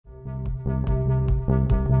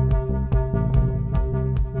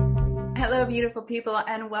beautiful people,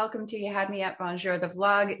 and welcome to You Had Me at Bonjour, the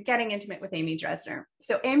vlog, Getting Intimate with Amy Dresner.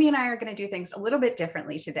 So Amy and I are going to do things a little bit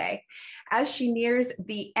differently today. As she nears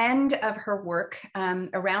the end of her work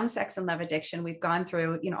around sex and love addiction, we've gone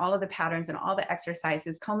through, all of the patterns and all the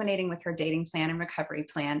exercises, culminating with her dating plan and recovery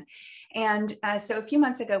plan. And so a few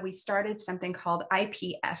months ago, we started something called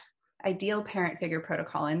IPF. Ideal Parent Figure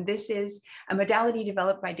Protocol. And this is a modality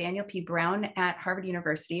developed by Daniel P. Brown at Harvard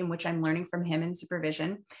University, in which I'm learning from him in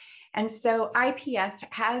supervision. And so IPF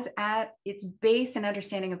has at its base an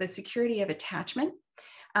understanding of the security of attachment.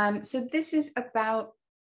 So this is about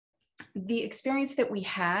the experience that we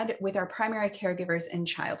had with our primary caregivers in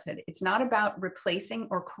childhood. It's not about replacing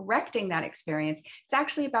or correcting that experience. It's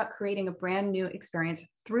actually about creating a brand new experience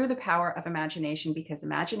through the power of imagination, because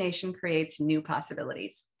imagination creates new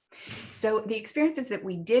possibilities. So the experiences that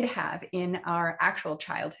we did have in our actual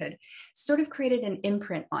childhood sort of created an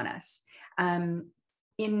imprint on us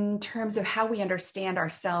in terms of how we understand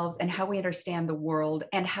ourselves and how we understand the world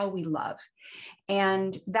and how we love.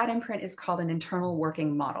 And that imprint is called an internal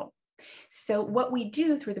working model. So what we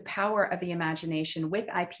do through the power of the imagination with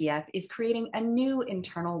IPF is creating a new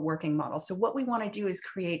internal working model. So what we want to do is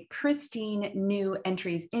create pristine new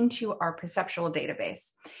entries into our perceptual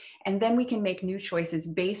database. And then we can make new choices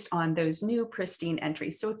based on those new pristine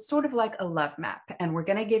entries. So it's sort of like a love map, and we're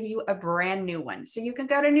going to give you a brand new one so you can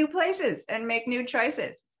go to new places and make new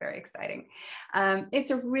choices. It's very exciting.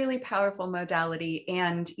 It's a really powerful modality,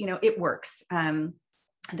 and it works.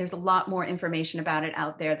 There's a lot more information about it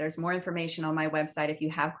out there. There's more information on my website. If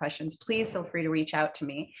you have questions, please feel free to reach out to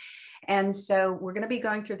me. And so we're going to be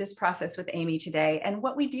going through this process with Amy today. And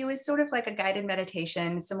what we do is sort of like a guided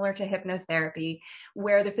meditation, similar to hypnotherapy,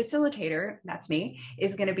 where the facilitator, that's me,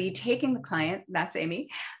 is going to be taking the client, that's Amy,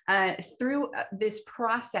 through this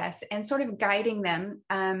process and sort of guiding them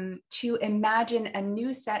to imagine a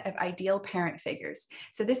new set of ideal parent figures.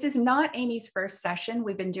 So this is not Amy's first session.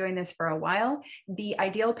 We've been doing this for a while. The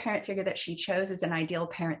ideal parent figure that she chose is an ideal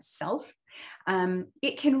parent self.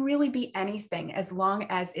 It can really be anything as long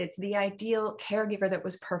as it's the ideal caregiver that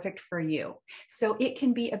was perfect for you. So it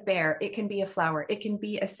can be a bear, it can be a flower, it can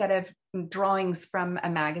be a set of drawings from a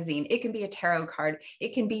magazine, it can be a tarot card,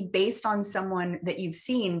 it can be based on someone that you've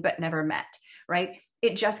seen but never met, right?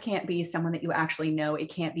 It just can't be someone that you actually know. It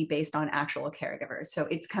can't be based on actual caregivers. So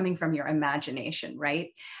it's coming from your imagination,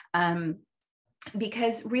 right?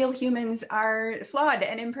 Because real humans are flawed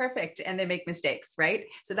and imperfect, and they make mistakes, right?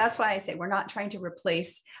 So that's why I say we're not trying to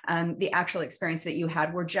replace the actual experience that you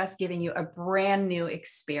had. We're just giving you a brand new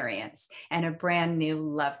experience and a brand new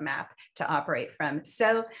love map to operate from.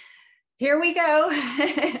 So here we go.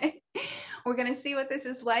 We're going to see what this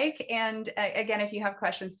is like. And again, if you have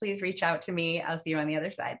questions, please reach out to me. I'll see you on the other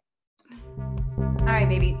side. All right,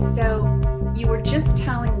 baby. So you were just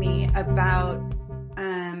telling me about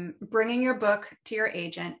bringing your book to your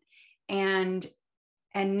agent and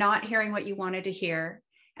not hearing what you wanted to hear,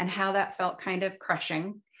 and how that felt kind of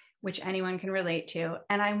crushing, which anyone can relate to.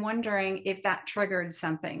 And I'm wondering if that triggered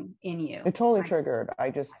something in you. It totally triggered.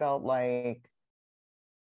 I just felt like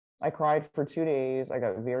I cried for 2 days. I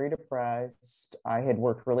got very depressed. I had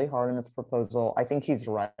worked really hard on this proposal. I think he's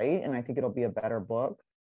right, and I think it'll be a better book,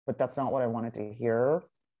 but that's not what I wanted to hear.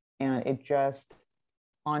 And it just,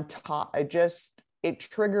 on top, it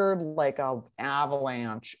triggered like an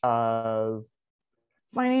avalanche of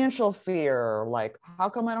financial fear. Like, how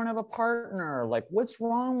come I don't have a partner? Like, what's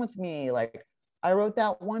wrong with me? Like, I wrote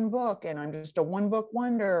that one book and I'm just a one book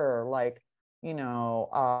wonder. Like,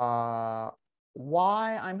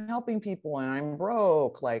 why I'm helping people and I'm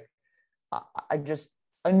broke. Like, I just,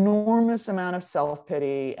 enormous amount of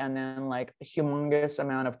self-pity, and then like a humongous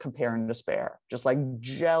amount of compare and despair, just like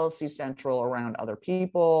jealousy central around other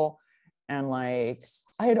people. And like,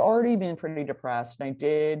 I had already been pretty depressed, and I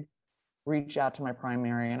did reach out to my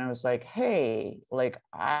primary, and I was like, hey, like,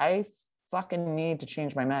 I fucking need to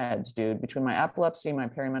change my meds, dude. Between my epilepsy, my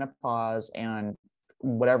perimenopause, and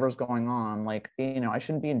whatever's going on, like, I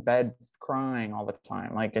shouldn't be in bed crying all the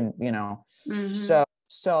time. Like, and Mm-hmm.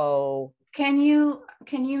 so can you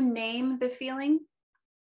name the feeling?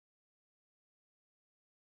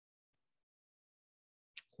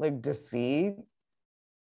 Like defeat,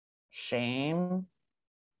 shame,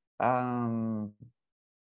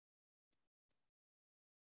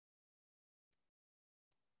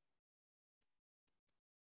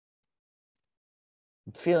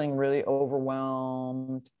 feeling really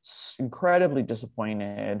overwhelmed, incredibly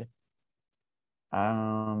disappointed,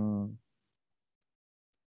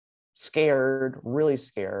 scared, really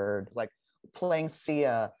scared, like playing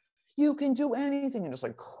Sia you can do anything, and just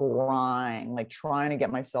like crying, like trying to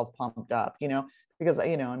get myself pumped up, because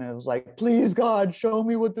and it was like, please God, show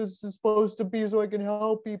me what this is supposed to be so I can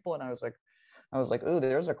help people. And I was like, oh,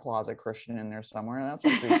 there's a closet Christian in there somewhere. That's so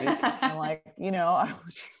creepy. And like, I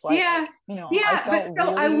was just like, Yeah. I But felt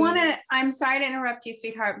so really... I'm sorry to interrupt you,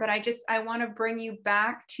 sweetheart, but I want to bring you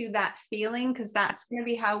back to that feeling, because that's going to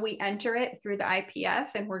be how we enter it through the IPF.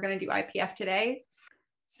 And we're going to do IPF today.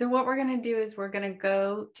 So what we're going to do is we're going to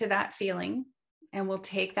go to that feeling, and we'll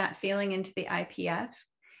take that feeling into the IPF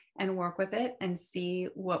and work with it and see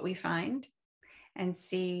what we find and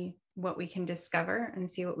see what we can discover and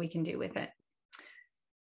see what we can do with it.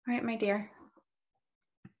 All right, my dear.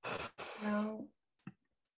 So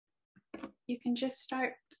you can just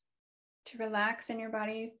start to relax in your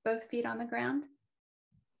body, both feet on the ground.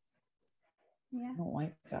 Yeah. I don't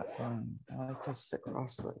like that one. I like to sit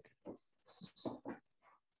cross-legged.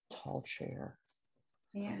 Tall chair.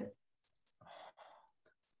 Yeah.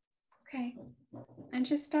 Okay. And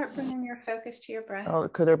just start bringing your focus to your breath. Oh,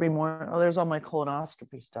 could there be more? Oh, there's all my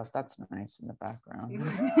colonoscopy stuff. That's nice in the background.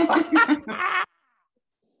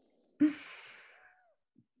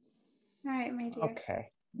 All right, my dear. Okay.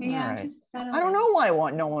 Yeah. All right. I don't know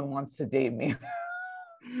why no one wants to date me.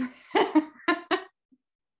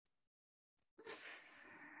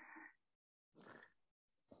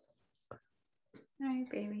 All right,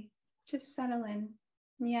 baby. Just settle in.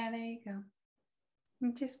 Yeah, there you go.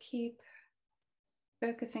 And just keep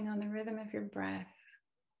focusing on the rhythm of your breath.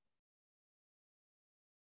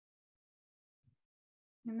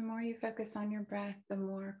 And the more you focus on your breath, the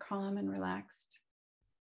more calm and relaxed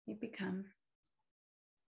you become.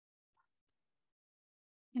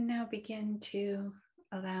 And now begin to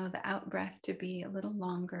allow the out breath to be a little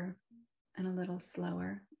longer and a little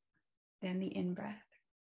slower than the in breath.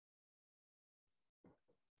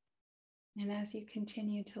 And as you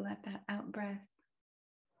continue to let that out breath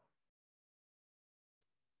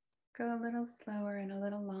go a little slower and a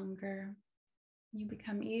little longer, you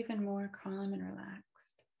become even more calm and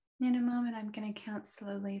relaxed. In a moment, I'm going to count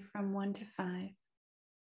slowly from 1 to 5.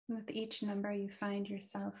 And with each number, you find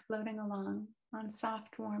yourself floating along on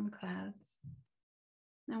soft, warm clouds.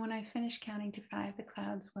 And when I finish counting to 5, the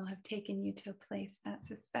clouds will have taken you to a place that's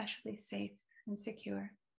especially safe and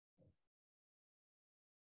secure.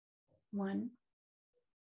 1,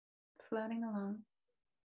 floating along.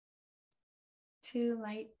 2,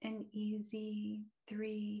 light and easy.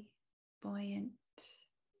 3, buoyant.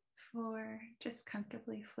 4, just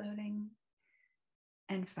comfortably floating.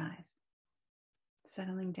 And 5,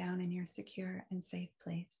 settling down in your secure and safe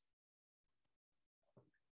place.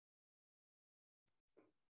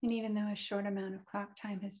 And even though a short amount of clock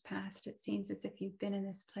time has passed, it seems as if you've been in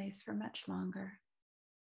this place for much longer.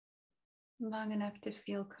 Long enough to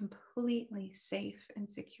feel completely safe and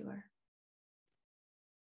secure.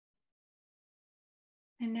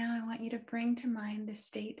 And now I want you to bring to mind the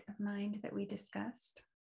state of mind that we discussed.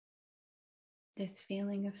 This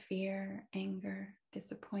feeling of fear, anger,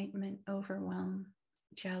 disappointment, overwhelm,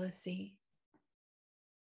 jealousy,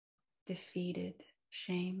 defeated,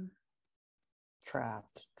 shame.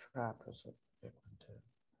 Trapped is a big one too.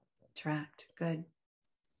 Trapped, good.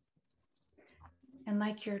 And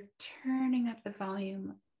like you're turning up the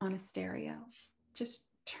volume on a stereo, just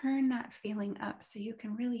turn that feeling up so you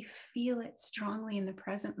can really feel it strongly in the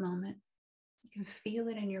present moment. You can feel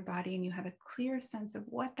it in your body and you have a clear sense of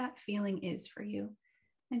what that feeling is for you.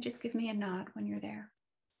 And just give me a nod when you're there.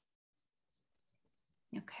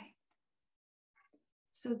 Okay.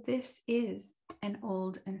 So this is an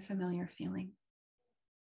old and familiar feeling.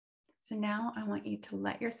 So now I want you to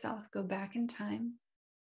let yourself go back in time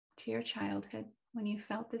to your childhood when you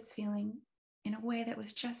felt this feeling in a way that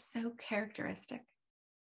was just so characteristic.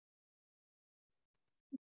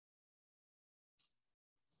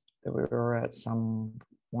 We were at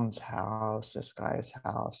someone's house, this guy's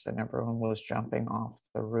house, and everyone was jumping off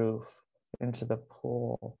the roof into the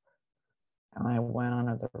pool. And I went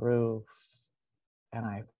onto the roof and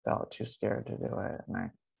I felt too scared to do it.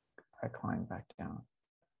 And I climbed back down.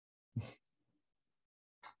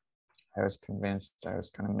 I was convinced I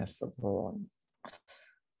was going to miss the pool and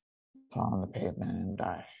fall on the pavement and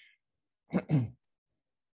die.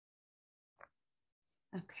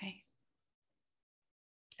 Okay.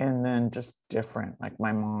 And then just different, like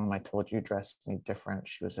my mom, I told you, dressed me different.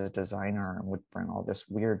 She was a designer and would bring all this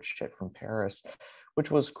weird shit from Paris, which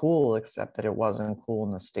was cool, except that it wasn't cool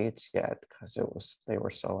in the States yet because they were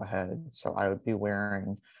so ahead. So I would be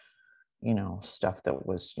wearing, stuff that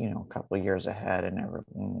was, a couple of years ahead, and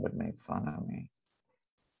everyone would make fun of me.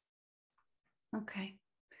 Okay.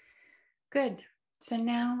 Good. So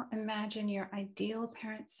now imagine your ideal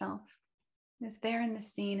parent self is there in the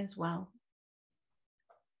scene as well.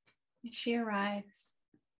 She arrives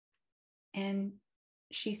and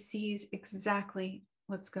she sees exactly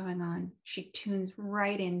what's going on. She tunes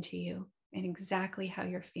right into you and exactly how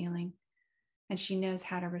you're feeling. And she knows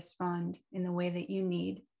how to respond in the way that you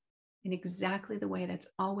need, in exactly the way that's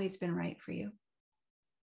always been right for you.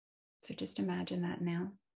 So just imagine that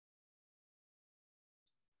now.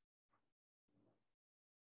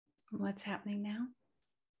 What's happening now?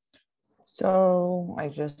 So I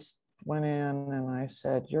just went in and I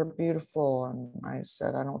said, "You're beautiful." And I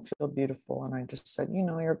said, "I don't feel beautiful." And I just said,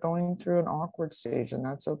 "You're going through an awkward stage and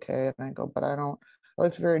that's okay." And I go, "But I don't," I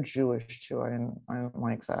looked very Jewish too. I didn't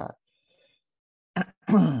like that.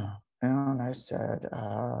 And I said,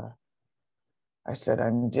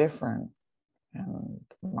 "I'm different." And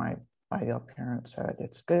my ideal parent said,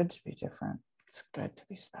 "It's good to be different. It's good to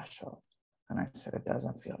be special." And I said, "It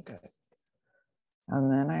doesn't feel good."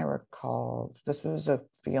 And then I recalled this was a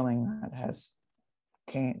feeling that has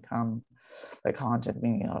come, like haunted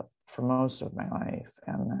me for most of my life.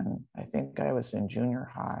 And then I think I was in junior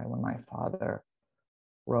high when my father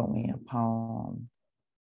wrote me a poem.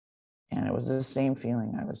 And it was the same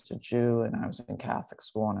feeling. I was a Jew and I was in Catholic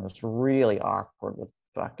school and I was really awkward with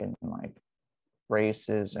fucking like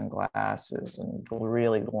braces and glasses and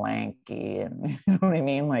really lanky and you know what I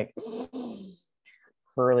mean? Like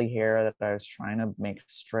curly hair that I was trying to make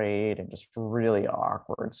straight and just really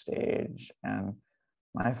awkward stage. And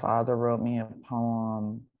my father wrote me a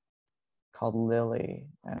poem called Lily.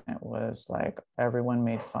 And it was like everyone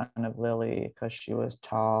made fun of Lily because she was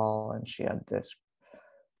tall and she had this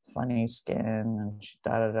funny skin and she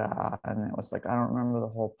da da da. And it was like, I don't remember the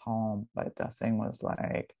whole poem, but the thing was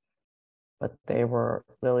like, but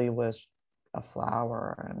Lily was a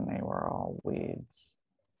flower and they were all weeds.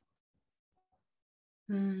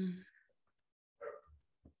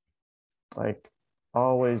 Like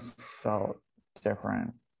always felt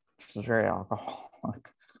different. She was very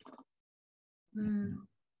alcoholic. And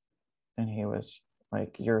he was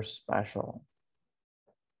like, "You're special."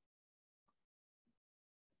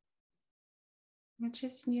 And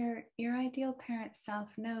just your ideal parent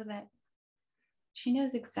self know that she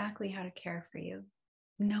knows exactly how to care for you.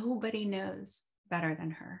 Nobody knows better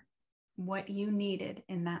than her what you needed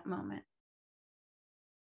in that moment.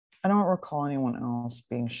 I don't recall anyone else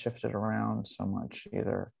being shifted around so much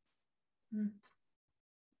either.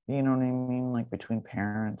 You know what I mean? Like between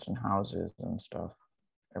parents and houses and stuff.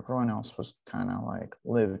 Everyone else was kind of like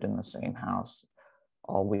lived in the same house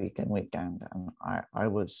all week and weekend. And I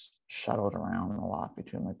was shuttled around a lot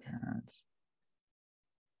between my parents.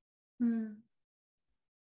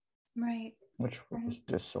 Right. Which was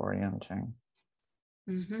disorienting.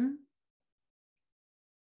 And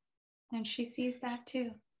she sees that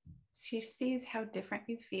too. She sees how different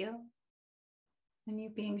you feel and you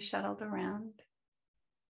being shuttled around.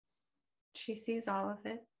 She sees all of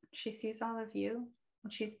it. She sees all of you,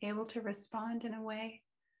 and she's able to respond in a way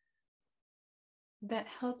that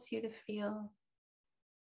helps you to feel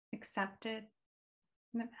accepted.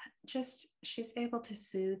 Just she's able to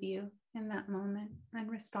soothe you in that moment and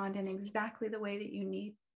respond in exactly the way that you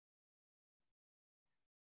need.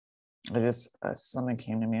 Something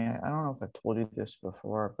came to me. I don't know if I've told you this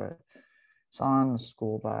before, but it's on the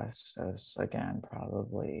school bus as again,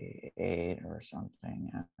 probably 8 or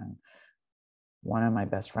something. And one of my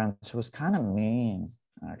best friends who was kind of mean,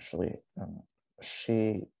 actually,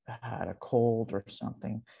 she had a cold or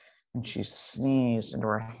something and she sneezed into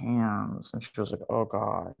her hands and she was like, "Oh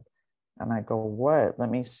God." And I go, "What? Let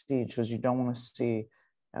me see." She goes, "You don't want to see."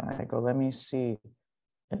 And I go, "Let me see."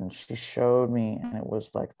 And she showed me, and it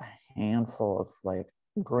was like a handful of like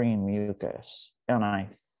green mucus. And I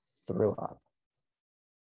threw up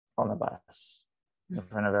on the bus in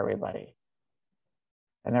front of everybody.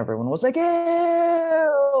 And everyone was like,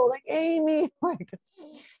 "Ew, like Amy." Like,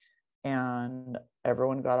 and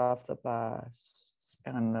everyone got off the bus,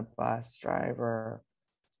 and the bus driver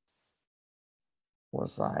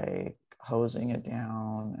was like hosing it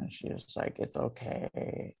down, and she was like, "It's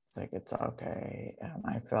okay, like it's okay." And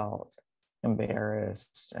I felt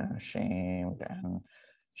embarrassed and ashamed. And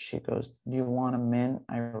she goes, "Do you want a mint?"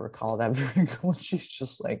 I recall that very well. She's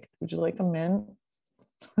just like, "Would you like a mint?"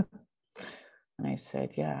 And I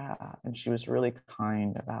said, "Yeah." And she was really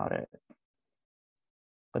kind about it.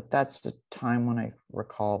 But that's the time when I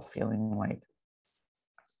recall feeling like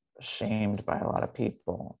shamed by a lot of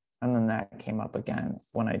people. And then that came up again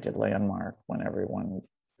when I did Landmark, when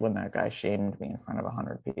that guy shamed me in front of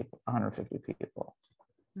 100 people, 150 people.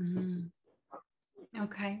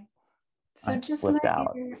 Okay. So I just flipped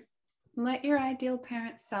out. Let your ideal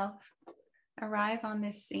parent self arrive on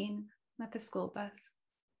this scene at the school bus.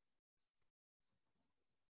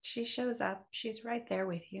 She shows up. She's right there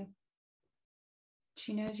with you.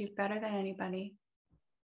 She knows you better than anybody.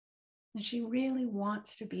 And she really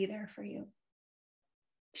wants to be there for you.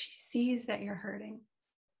 She sees that you're hurting.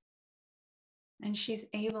 And she's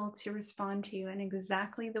able to respond to you in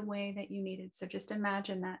exactly the way that you needed. So just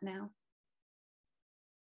imagine that now.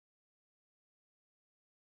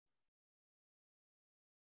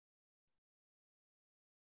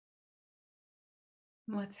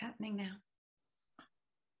 What's happening now?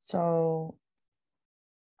 So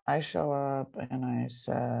I show up and I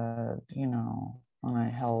said, and I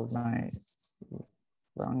held my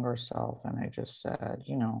younger self and I just said, are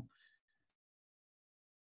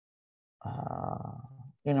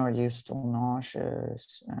you still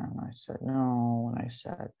nauseous? And I said, no. And I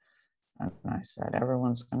said,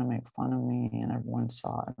 everyone's going to make fun of me. And everyone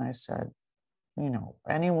saw it. And I said,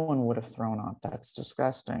 anyone would have thrown up. That's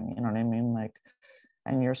disgusting. You know what I mean? Like,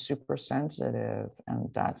 and you're super sensitive.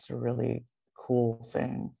 And that's a really cool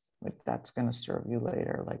thing. Like, that's going to serve you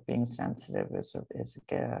later. Like, being sensitive is a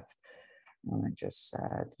gift. And I just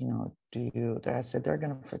said, I said, they're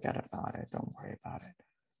going to forget about it. Don't worry about it.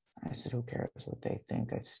 I said, who cares what they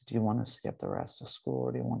think? I said, do you want to skip the rest of school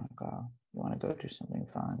or do you want to go? You want to go do something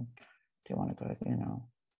fun? Do you want to go,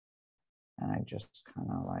 And I just kind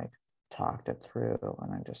of like talked it through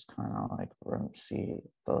and I just kind of like see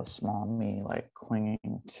the small me like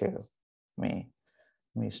clinging to me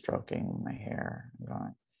stroking my hair and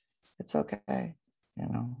going, it's okay,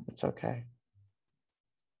 it's okay.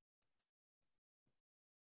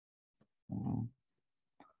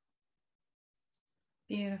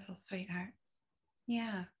 Beautiful, sweetheart.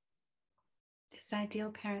 Yeah. This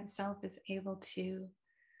ideal parent self is able to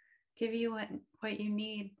give you what you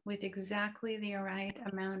need with exactly the right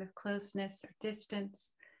amount of closeness or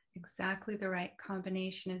distance, exactly the right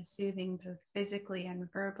combination of soothing both physically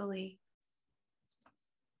and verbally.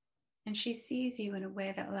 And she sees you in a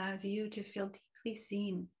way that allows you to feel deeply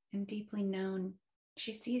seen and deeply known.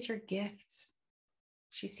 She sees your gifts.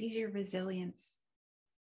 She sees your resilience.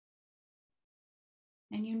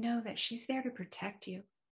 And you know that she's there to protect you.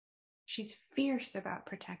 She's fierce about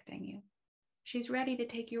protecting you. She's ready to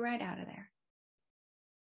take you right out of there.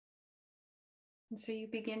 And so you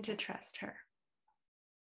begin to trust her.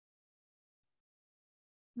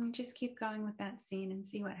 And just keep going with that scene and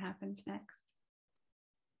see what happens next.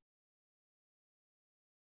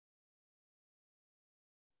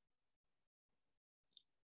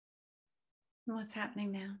 And what's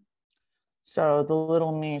happening now? So the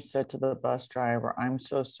little me said to the bus driver, I'm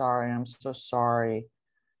so sorry. I'm so sorry.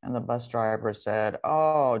 And the bus driver said,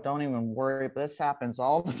 oh, don't even worry. This happens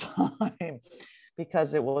all the time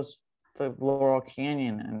because it was the Laurel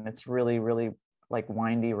Canyon and it's really, really like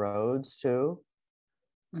windy roads too.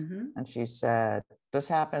 Mm-hmm. And she said, this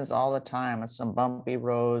happens all the time. It's some bumpy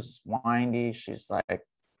roads, windy. She's like,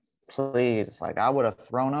 please, like I would have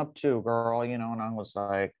thrown up too, girl, and I was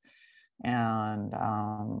like, and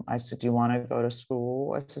I said, do you want to go to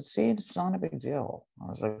school? I said, see, it's not a big deal. I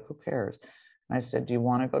was like, who cares? And I said, do you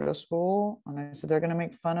want to go to school? And I said, they're going to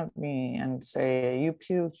make fun of me and say, you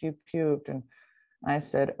puked. And I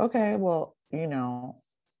said, okay, well, you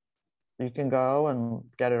can go and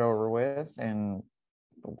get it over with and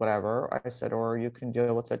whatever. I said, or you can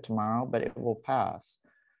deal with it tomorrow, but it will pass.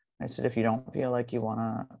 I said, if you don't feel like you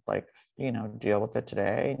want to, deal with it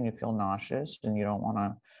today and you feel nauseous and you don't want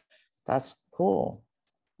to, that's cool.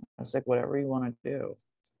 I was like, whatever you want to do.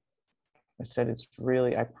 I said, it's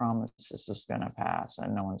really, I promise this is going to pass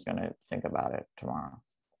and no one's going to think about it tomorrow.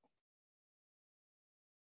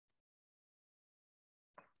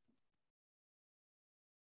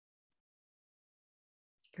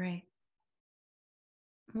 Great.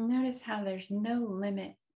 Notice how there's no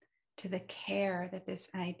limit to the care that this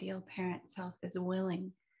ideal parent self is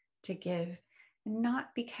willing to give. And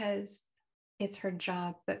not because it's her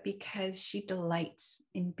job, but because she delights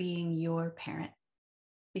in being your parent,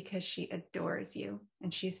 because she adores you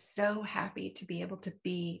and she's so happy to be able to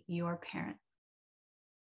be your parent.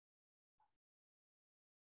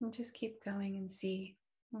 And just keep going and see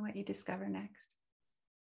what you discover next.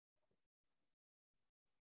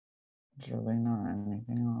 There's really not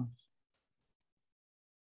anything else.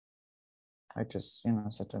 I just,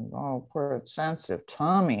 said to him, oh, poor sensitive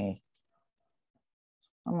tummy.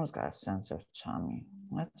 Someone's got a sensitive tummy.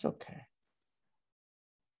 That's okay.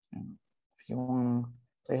 If you want to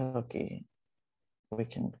play hooky, we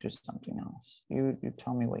can do something else. You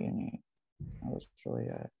tell me what you need. That was really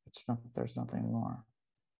it. There's nothing more.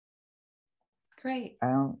 Great. I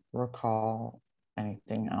don't recall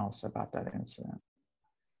anything else about that incident.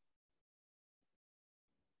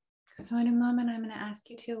 So in a moment, I'm going to ask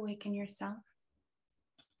you to awaken yourself.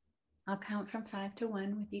 I'll count from 5 to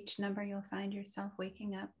 1. With each number, you'll find yourself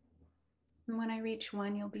waking up. And when I reach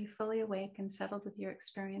 1, you'll be fully awake and settled with your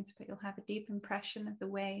experience, but you'll have a deep impression of the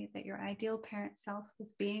way that your ideal parent self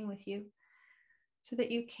was being with you so that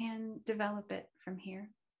you can develop it from here.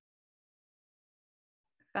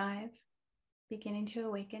 5, beginning to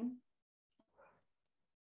awaken.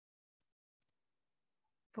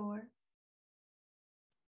 4,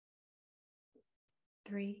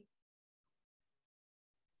 3,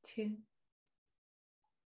 2,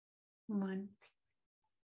 1.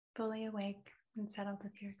 Fully awake and settled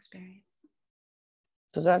with your experience.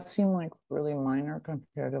 Does that seem like really minor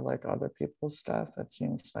compared to like other people's stuff? It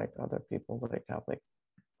seems like other people like have like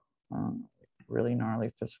really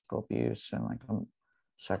gnarly physical abuse and like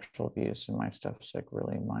sexual abuse, and my stuff's like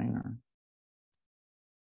really minor.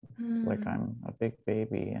 Like I'm a big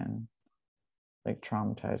baby and like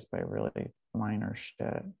traumatized by really minor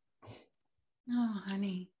shit. Oh,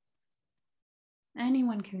 honey.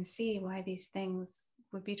 Anyone can see why these things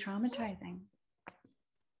would be traumatizing.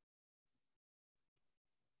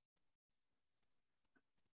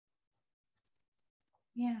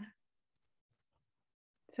 Yeah.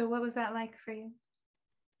 So what was that like for you?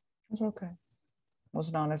 It was okay. It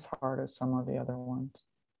was not as hard as some of the other ones.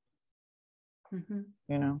 Mm-hmm.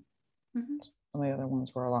 You know? Mm-hmm. Some of the other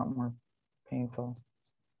ones were a lot more painful.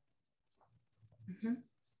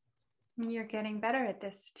 Mm-hmm. You're getting better at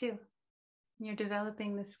this too. You're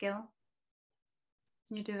developing the skill.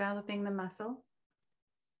 You're developing the muscle.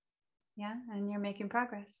 Yeah, and you're making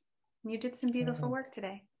progress. You did some beautiful work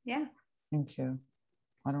today. Yeah. Thank you.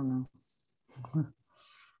 I don't know.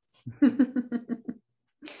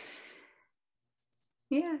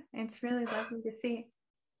 Yeah, it's really lovely to see.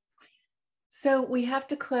 So we have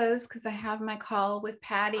to close because I have my call with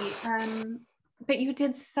Patty. But you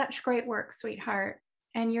did such great work, sweetheart,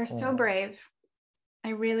 and you're so brave. I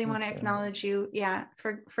really want to acknowledge you,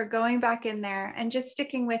 for going back in there and just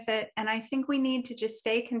sticking with it. And I think we need to just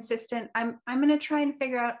stay consistent. I'm going to try and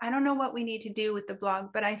figure out, I don't know what we need to do with the blog,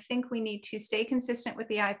 but I think we need to stay consistent with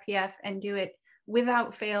the IPF and do it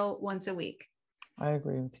without fail once a week. I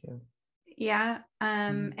agree with you. Yeah.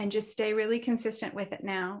 And just stay really consistent with it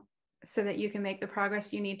now so that you can make the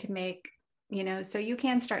progress you need to make, so you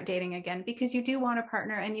can start dating again, because you do want a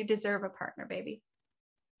partner and you deserve a partner, baby.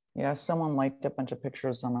 Yeah, someone liked a bunch of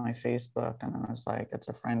pictures on my Facebook, and I was like, it's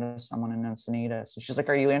a friend of someone in Encinitas. So she's like,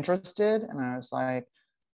 are you interested? And I was like,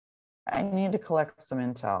 I need to collect some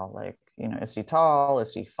intel. Like, is he tall?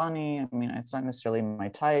 Is he funny? I mean, it's not necessarily my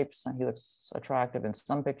type. So he looks attractive in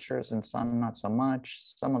some pictures and some not so much.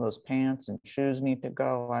 Some of those pants and shoes need to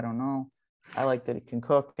go. I don't know. I like that he can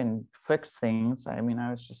cook and fix things. I mean,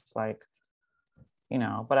 I was just like,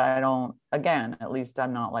 but I don't, again, at least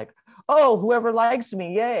I'm not like, oh, whoever likes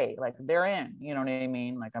me, yay, like they're in, you know what I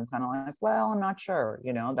mean? Like, I'm kind of like, well, I'm not sure,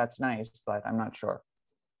 that's nice, but I'm not sure.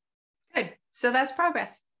 Good. So that's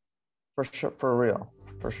progress. For sure. For real.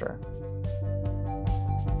 For sure.